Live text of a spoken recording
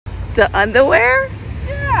The underwear?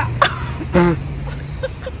 Yeah.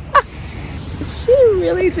 She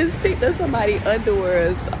really just picked up somebody's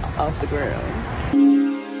underwear off the ground.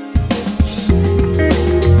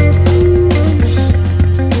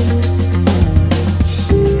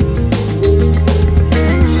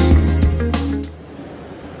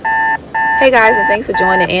 Hey guys, and thanks for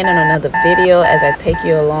joining in on another video as I take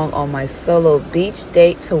you along on my solo beach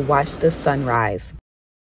date to watch the sunrise.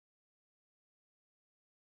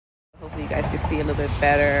 Hopefully you guys can see a little bit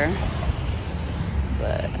better,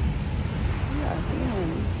 but yeah,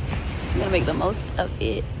 I'm gonna make the most of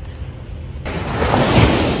it.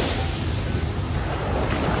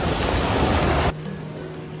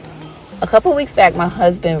 A couple weeks back, my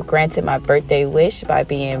husband granted my birthday wish by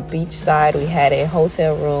being beachside. We had a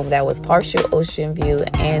hotel room that was partial ocean view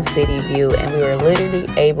and city view, and we were literally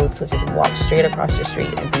able to just walk straight across the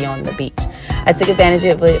street and be on the beach. I took advantage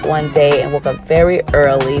of it one day and woke up very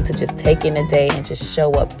early to just take in the day and just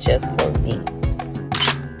show up just for me.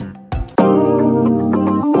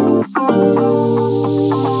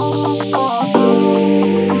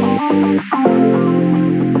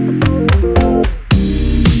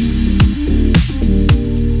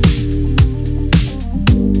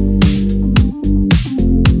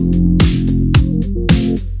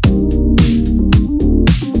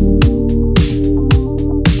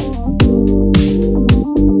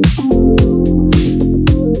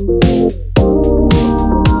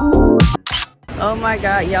 Oh my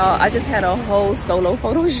god, y'all, I just had a whole solo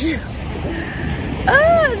photo shoot.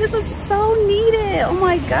 This was so needed. Oh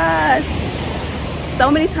my gosh. So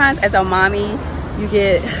many times as a mommy, you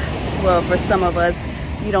get, well, for some of us,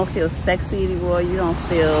 you don't feel sexy anymore, you don't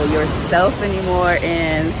feel yourself anymore,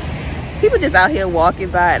 and people just out here walking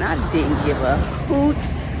by, and I didn't give a hoot.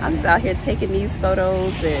 I'm just out here taking these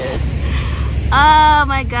photos, and oh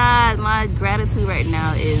my god, my gratitude right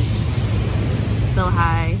now is so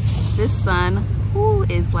high. This sun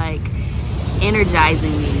is like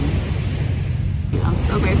energizing me. I'm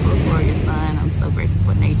so grateful for your sun. I'm so grateful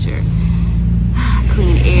for nature,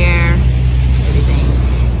 clean air, everything.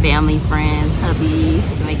 Family, friends, hubby,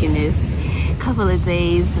 making this couple of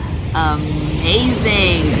days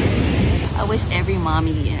amazing. I wish every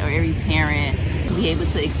mommy or every parent could be able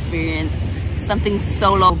to experience something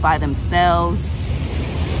solo by themselves,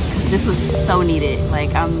 because this was so needed.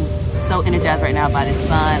 Like, I'm so energized right now by the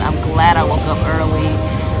sun. I'm glad I woke up early.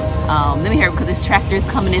 Let me hear it, because this tractor is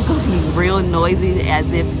coming. It's gonna be real noisy,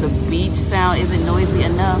 as if the beach sound isn't noisy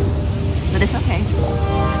enough. But it's okay. It's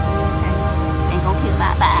okay. Ain't gonna kill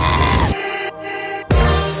my vibe.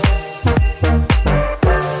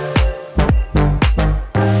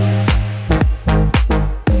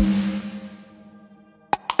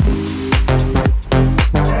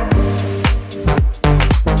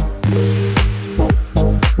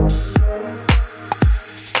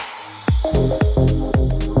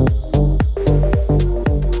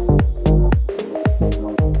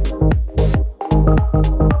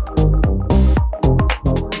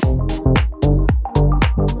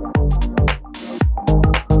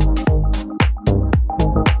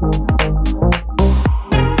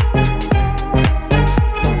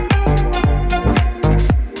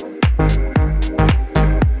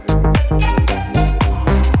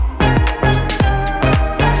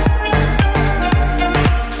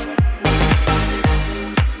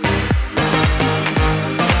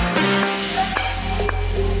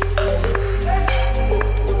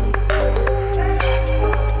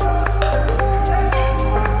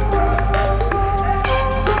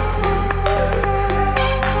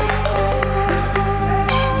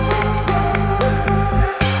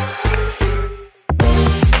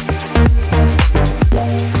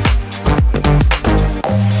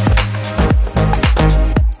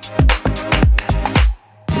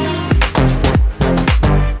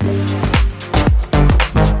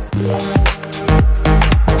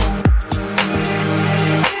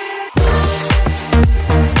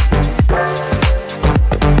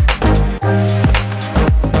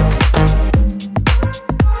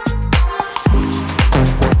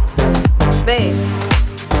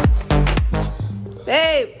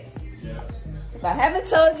 Babe, if I haven't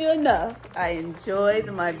told you enough, I enjoyed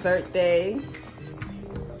my birthday.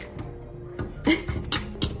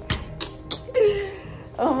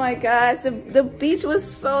 Oh my gosh, the beach was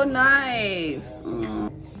so nice.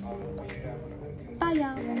 Bye,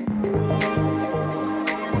 y'all.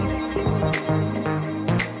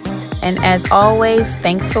 And as always,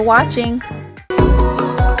 thanks for watching.